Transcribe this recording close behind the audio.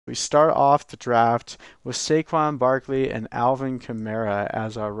we start off the draft with Saquon Barkley and Alvin Kamara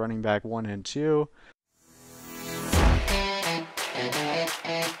as our running back 1 and 2.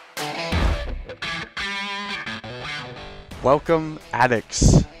 Welcome,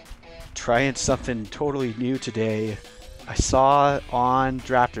 addicts. Trying something totally new today. I saw on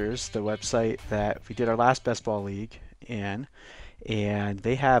Drafters, the website that we did our last best ball league in, and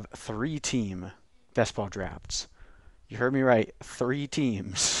they have 3-team best ball drafts. You heard me right, 3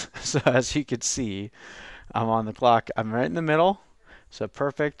 teams. So as you can see, I'm on the clock. I'm right in the middle, so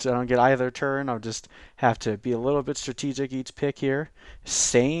perfect. I don't get either turn. I'll just have to be a little bit strategic each pick here.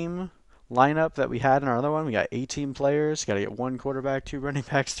 Same lineup that we had in our other one. We got 18 players. Got to get 1 quarterback, 2 running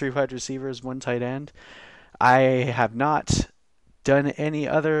backs, 3 wide receivers, 1 tight end. I have not done any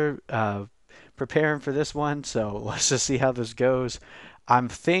other preparing for this one, so let's just see how this goes. I'm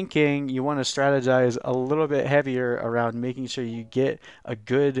thinking you want to strategize a little bit heavier around making sure you get a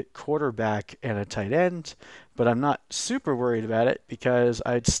good quarterback and a tight end, but I'm not super worried about it because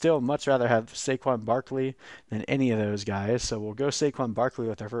I'd still much rather have Saquon Barkley than any of those guys. So we'll go Saquon Barkley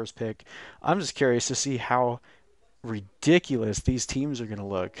with our first pick. I'm just curious to see how ridiculous these teams are going to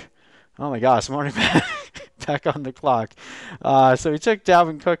look. Oh my gosh, I'm already back on the clock. So we took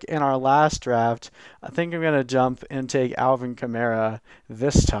Dalvin Cook in our last draft. I think I'm going to jump and take Alvin Kamara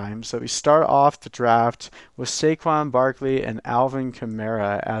this time. So we start off the draft with Saquon Barkley and Alvin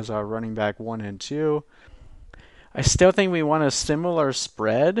Kamara as our running back 1 and 2. I still think we want a similar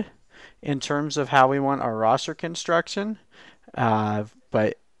spread in terms of how we want our roster construction,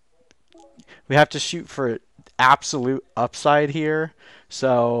 but we have to shoot for absolute upside here.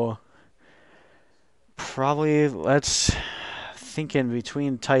 So probably let's think in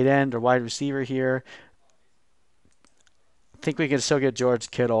between tight end or wide receiver here. I think we can still get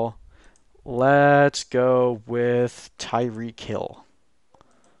George Kittle. Let's go with Tyreek Hill.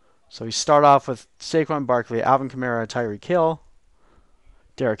 So we start off with Saquon Barkley, Alvin Kamara, Tyreek Hill.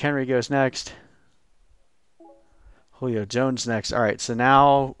 Derrick Henry goes next. Julio Jones next. All right, so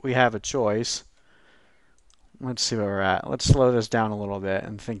now we have a choice. Let's see where we're at. Let's slow this down a little bit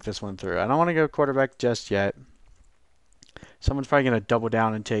and think this one through. I don't want to go quarterback just yet. Someone's probably going to double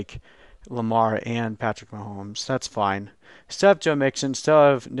down and take Lamar and Patrick Mahomes. That's fine. Still have Joe Mixon. Still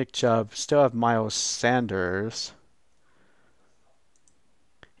have Nick Chubb. Still have Miles Sanders.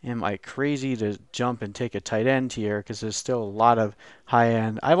 Am I crazy to jump and take a tight end here because there's still a lot of high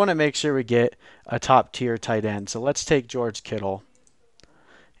end? I want to make sure we get a top tier tight end. So let's take George Kittle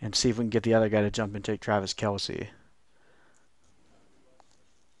and see if we can get the other guy to jump and take Travis Kelce.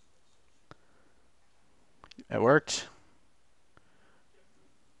 It worked.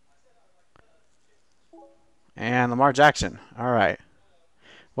 And Lamar Jackson. All right.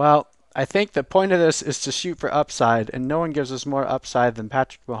 Well, I think the point of this is to shoot for upside, and no one gives us more upside than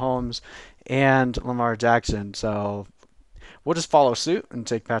Patrick Mahomes and Lamar Jackson. So we'll just follow suit and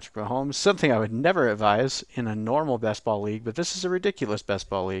take Patrick Mahomes, something I would never advise in a normal best ball league, but this is a ridiculous best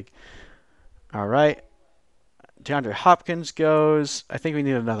ball league. All right. DeAndre Hopkins goes. I think we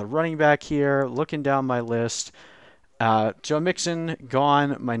need another running back here. Looking down my list. Joe Mixon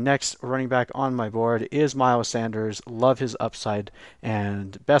gone. My next running back on my board is Miles Sanders. Love his upside.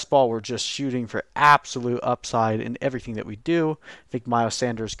 And best ball, we're just shooting for absolute upside in everything that we do. I think Miles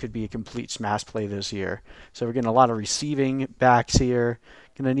Sanders could be a complete smash play this year. So we're getting a lot of receiving backs here.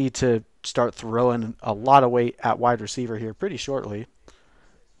 Going to need to start throwing a lot of weight at wide receiver here pretty shortly.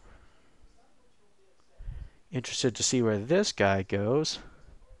 Interested to see where this guy goes.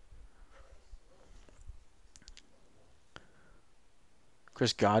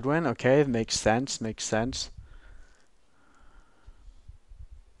 Chris Godwin, okay, makes sense, makes sense.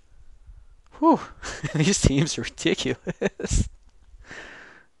 Whew, these teams are ridiculous.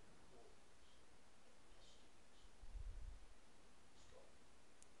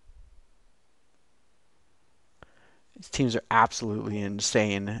 These teams are absolutely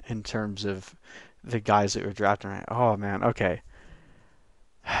insane in terms of the guys that we're drafting right. Oh man, okay.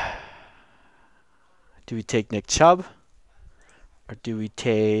 Do we take Nick Chubb? Or do we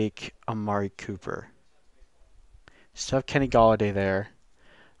take Amari Cooper? Still have Kenny Golladay there.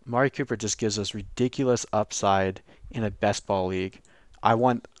 Amari Cooper just gives us ridiculous upside in a best ball league. I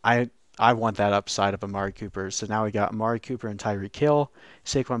want that upside of Amari Cooper. So now we got Amari Cooper and Tyreek Hill,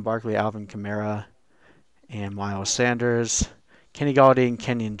 Saquon Barkley, Alvin Kamara, and Miles Sanders. Kenny Golladay and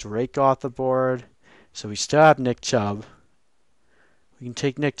Kenyon Drake go off the board. So we still have Nick Chubb. We can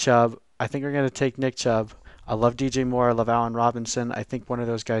take Nick Chubb. I think we're going to take Nick Chubb. I love DJ Moore. I love Allen Robinson. I think one of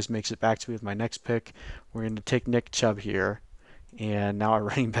those guys makes it back to me with my next pick. We're going to take Nick Chubb here. And now our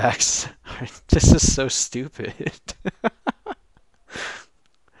running backs. This is so stupid.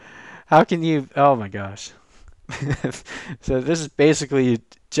 How can you? Oh my gosh. So just uh this is basically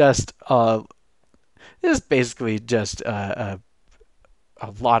just a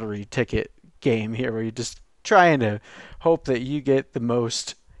lottery ticket game here where you're just trying to hope that you get the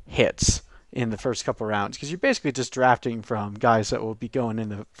most hits in the first couple rounds because you're basically just drafting from guys that will be going in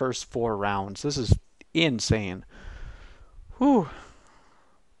the first 4 rounds. This is insane. Whew.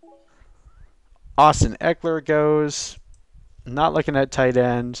 Austin Eckler goes. Not looking at tight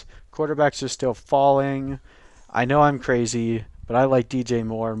ends. Quarterbacks are still falling. I know I'm crazy, but I like DJ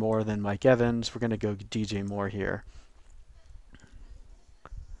Moore more than Mike Evans. We're going to go DJ Moore here.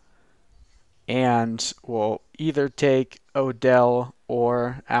 And we'll either take Odell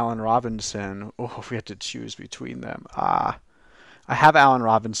or Allen Robinson. Oh, if we have to choose between them. I have Allen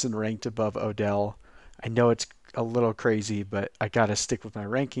Robinson ranked above Odell. I know it's a little crazy, but I got to stick with my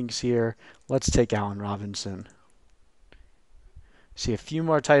rankings here. Let's take Allen Robinson. See a few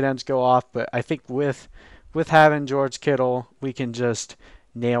more tight ends go off, but I think with having George Kittle, we can just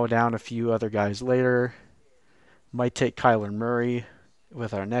nail down a few other guys later. Might take Kyler Murray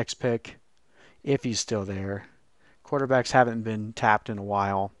with our next pick if he's still there. Quarterbacks haven't been tapped in a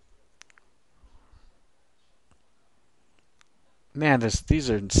while. Man, these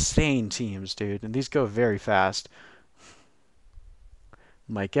are insane teams, dude, and these go very fast.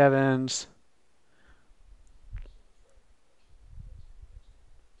 Mike Evans.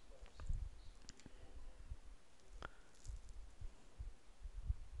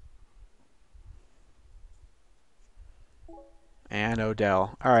 And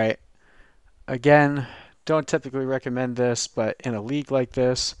Odell. All right. Again, don't typically recommend this, but in a league like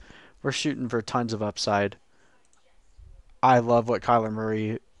this, we're shooting for tons of upside. I love what Kyler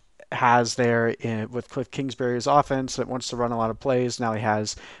Murray has there with Cliff Kingsbury's offense that wants to run a lot of plays. Now he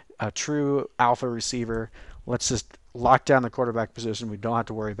has a true alpha receiver. Let's just lock down the quarterback position. We don't have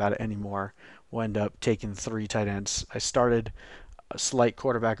to worry about it anymore. We'll end up taking 3 tight ends. I started a slight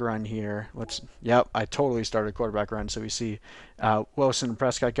quarterback run here. Yep, I totally started a quarterback run. So we see Wilson and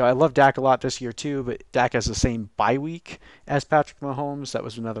Prescott go. I love Dak a lot this year too, but Dak has the same bye week as Patrick Mahomes. That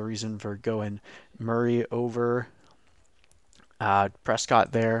was another reason for going Murray over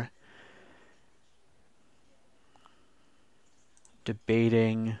Prescott there.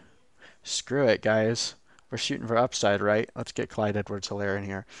 Debating. Screw it, guys. We're shooting for upside, right? Let's get Clyde Edwards-Helaire in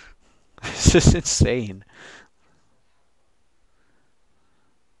here. This is insane.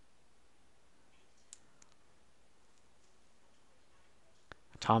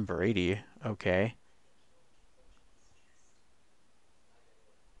 Tom Brady. Okay.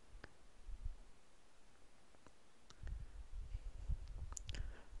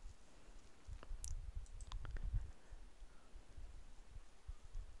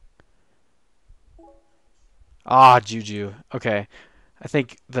 Juju. Okay. I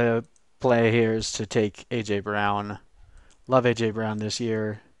think the play here is to take AJ Brown. Love AJ Brown this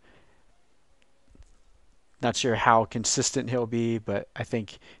year. Not sure how consistent he'll be, but I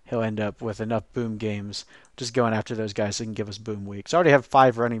think he'll end up with enough boom games. Just going after those guys that can give us boom weeks. I already have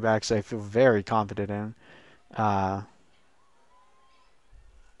 5 running backs I feel very confident in. Uh,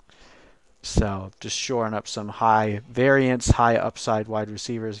 so just shoring up some high variance, high upside wide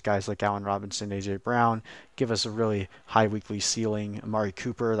receivers, guys like Allen Robinson, AJ Brown, give us a really high weekly ceiling. Amari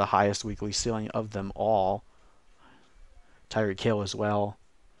Cooper, the highest weekly ceiling of them all. Tyreek Hill as well.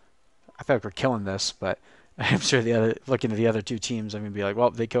 I feel like we're killing this, but I'm sure looking at the other 2 teams, I'm gonna be like, well,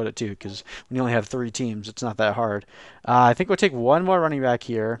 they killed it too, because when you only have 3 teams, it's not that hard. I think we'll take one more running back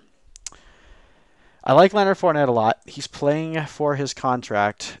here. I like Leonard Fournette a lot. He's playing for his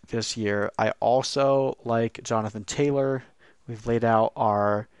contract this year. I also like Jonathan Taylor. We've laid out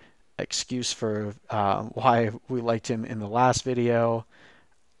our excuse for why we liked him in the last video.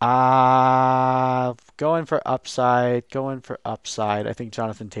 Going for upside. Going for upside. I think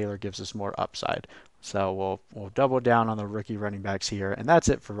Jonathan Taylor gives us more upside. So we'll double down on the rookie running backs here, and that's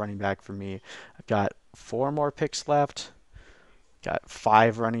it for running back for me. I've got 4 more picks left. Got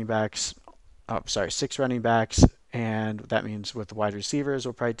 5 running backs. Oh, sorry, 6 running backs, and that means with the wide receivers,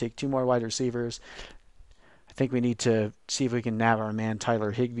 we'll probably take 2 more wide receivers. I think we need to see if we can nab our man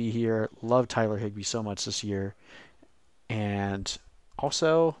Tyler Higbee here. Love Tyler Higbee so much this year, and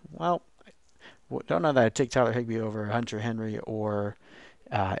also, well, don't know that I'd take Tyler Higbee over Hunter Henry or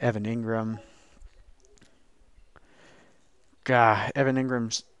Evan Ingram. God, Evan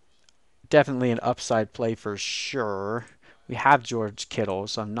Ingram's definitely an upside play for sure. We have George Kittle,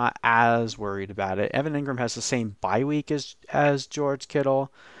 so I'm not as worried about it. Evan Ingram has the same bye week as George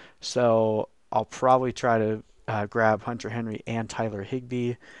Kittle, so I'll probably try to grab Hunter Henry and Tyler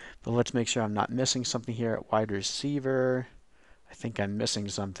Higbee. But let's make sure I'm not missing something here at wide receiver. I think I'm missing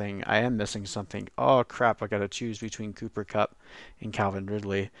something. I am missing something. Oh crap, I gotta choose between Cooper Kupp and Calvin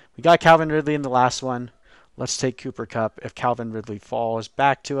Ridley. We got Calvin Ridley in the last one. Let's take Cooper Kupp. If Calvin Ridley falls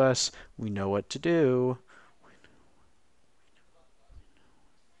back to us, we know what to do.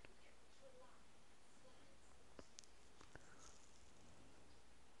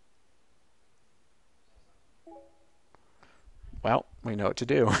 Well, we know what to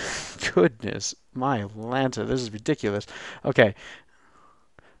do. Goodness, my Lanta, this is ridiculous. Okay,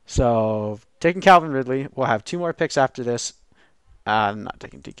 so taking Calvin Ridley. We'll have two more picks after this. I'm not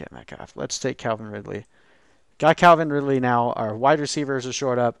taking DK Metcalf. Let's take Calvin Ridley. Got Calvin Ridley now. Our wide receivers are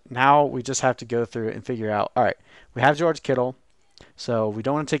short up. Now we just have to go through and figure out. All right, we have George Kittle. So we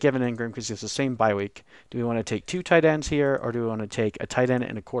don't want to take Evan Ingram because he has the same bye week. Do we want to take two tight ends here, or do we want to take a tight end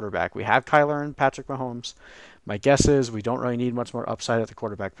and a quarterback? We have Kyler and Patrick Mahomes. My guess is we don't really need much more upside at the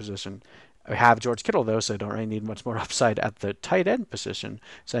quarterback position. We have George Kittle, though, so I don't really need much more upside at the tight end position.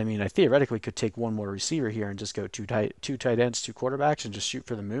 So, I mean, I theoretically could take one more receiver here and just go two tight ends, two quarterbacks, and just shoot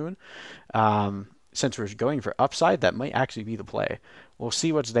for the moon. Since we're going for upside, that might actually be the play. We'll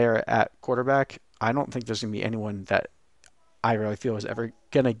see what's there at quarterback. I don't think there's going to be anyone that I really feel is ever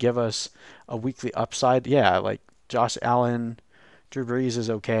going to give us a weekly upside. Yeah, like Josh Allen, Drew Brees is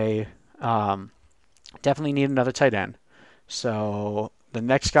okay. Definitely need another tight end. So the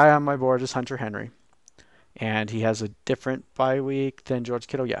next guy on my board is Hunter Henry. And he has a different bye week than George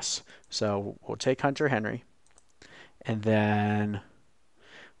Kittle, yes. So we'll take Hunter Henry. And then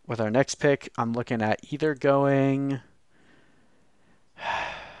with our next pick, I'm looking at either going.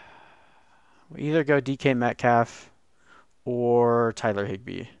 We either go DK Metcalf or Tyler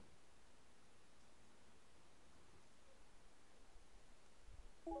Higbee.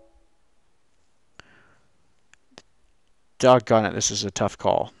 Doggone it, this is a tough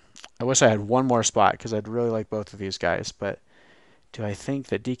call. I wish I had one more spot because I'd really like both of these guys, but do I think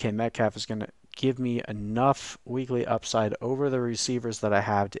that DK Metcalf is going to give me enough weekly upside over the receivers that I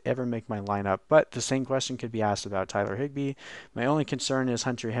have to ever make my lineup? But the same question could be asked about Tyler Higbee. My only concern is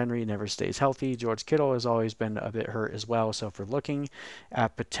Hunter Henry never stays healthy. George Kittle has always been a bit hurt as well. So if we're looking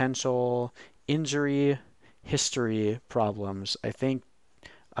at potential injury history problems, I think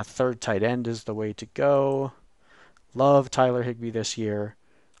a third tight end is the way to go. Love Tyler Higbee this year.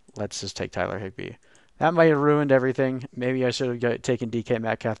 Let's just take Tyler Higbee. That might have ruined everything. Maybe I should have taken DK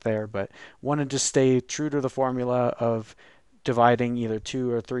Metcalf there, but wanted to stay true to the formula of dividing either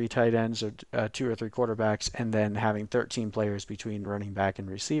two or three tight ends or two or three quarterbacks and then having 13 players between running back and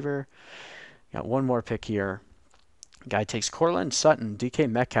receiver. Got one more pick here. Guy takes Cortland Sutton, DK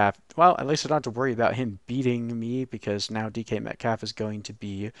Metcalf. Well, at least I don't have to worry about him beating me because now DK Metcalf is going to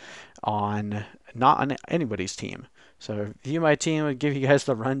be not on anybody's team. So view my team and give you guys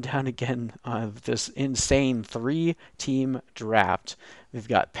the rundown again of this insane three-team draft. We've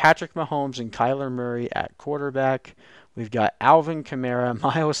got Patrick Mahomes and Kyler Murray at quarterback. We've got Alvin Kamara,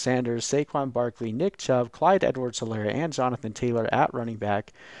 Miles Sanders, Saquon Barkley, Nick Chubb, Clyde Edwards-Helaire, and Jonathan Taylor at running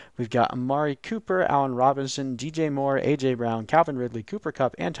back. We've got Amari Cooper, Allen Robinson, DJ Moore, AJ Brown, Calvin Ridley, Cooper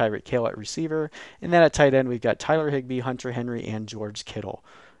Kupp, and Tyreek Hill at receiver. And then at tight end, we've got Tyler Higbee, Hunter Henry, and George Kittle.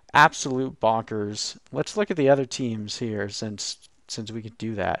 Absolute bonkers. Let's look at the other teams here since we could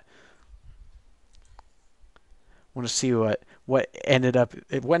do that. Want to see what ended up.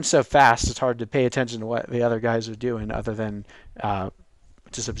 It went so fast. It's hard to pay attention to what the other guys are doing, other than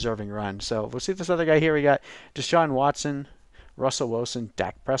just observing run. So we'll see this other guy here. We got Deshaun Watson, Russell Wilson,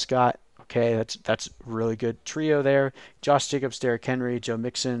 Dak Prescott. Okay, that's really good trio there. Josh Jacobs, Derrick Henry, Joe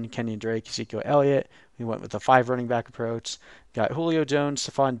Mixon, Kenyon Drake, Ezekiel Elliott. We went with the 5 running back approach. Got Julio Jones,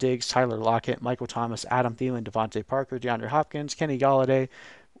 Stephon Diggs, Tyler Lockett, Michael Thomas, Adam Thielen, Devontae Parker, DeAndre Hopkins, Kenny Galladay.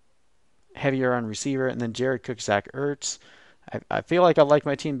 Heavier on receiver, and then Jared Cook, Zach Ertz. I feel like I like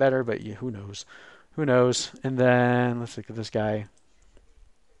my team better, but yeah, who knows? Who knows? And then let's look at this guy.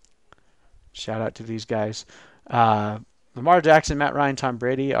 Shout out to these guys. Lamar Jackson, Matt Ryan, Tom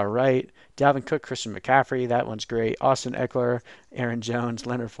Brady. All right. Dalvin Cook, Christian McCaffrey. That one's great. Austin Eckler, Aaron Jones,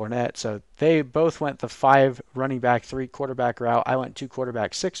 Leonard Fournette. So they both went the 5 running back, 3 quarterback route. I went 2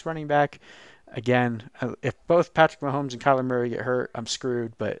 quarterback, 6 running back. Again, if both Patrick Mahomes and Kyler Murray get hurt, I'm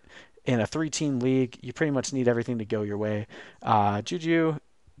screwed. But in a 3-team league, you pretty much need everything to go your way. Juju,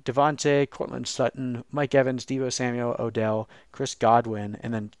 Devontae, Cortland Sutton, Mike Evans, Deebo Samuel, Odell, Chris Godwin,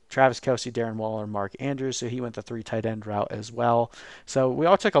 and then Travis Kelce, Darren Waller, Mark Andrews. So he went the 3 tight end route as well. So we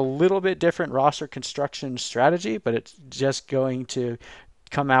all took a little bit different roster construction strategy, but it's just going to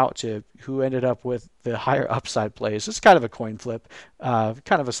come out to who ended up with the higher upside plays. It's kind of a coin flip, kind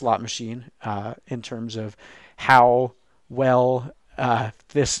of a slot machine in terms of how well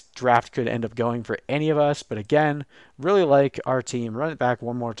this draft could end up going for any of us. But again, really like our team. Run it back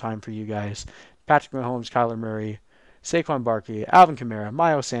one more time for you guys. Patrick Mahomes, Kyler Murray, Saquon Barkley, Alvin Kamara,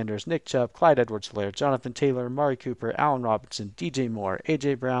 Miles Sanders, Nick Chubb, Clyde Edwards-Helaire, Jonathan Taylor, Amari Cooper, Allen Robinson, DJ Moore,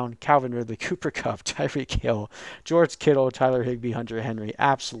 AJ Brown, Calvin Ridley, Cooper Kupp, Tyreek Hill, George Kittle, Tyler Higbee, Hunter Henry.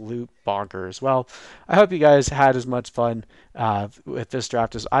 Absolute bonkers. Well, I hope you guys had as much fun with this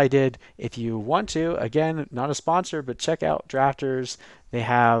draft as I did. If you want to, again, not a sponsor, but check out Drafters. They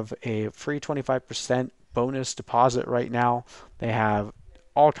have a free 25% bonus deposit right now. They have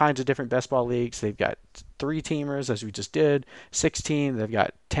all kinds of different best ball leagues. They've got 3-teamers, as we just did, 16. They've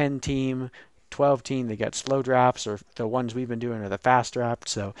got 10-team, 12-team. They got slow drafts, or the ones we've been doing are the fast draft.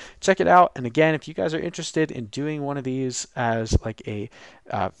 So check it out. And again, if you guys are interested in doing one of these as like a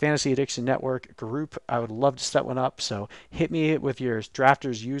Fantasy Addiction Network group, I would love to set one up. So hit me with your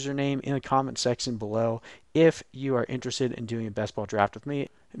Drafters username in the comment section below if you are interested in doing a best ball draft with me.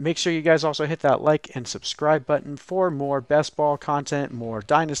 Make sure you guys also hit that like and subscribe button for more best ball content, more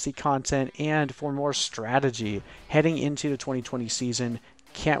dynasty content, and for more strategy heading into the 2020 season.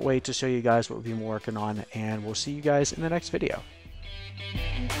 Can't wait to show you guys what we've been working on, and we'll see you guys in the next video.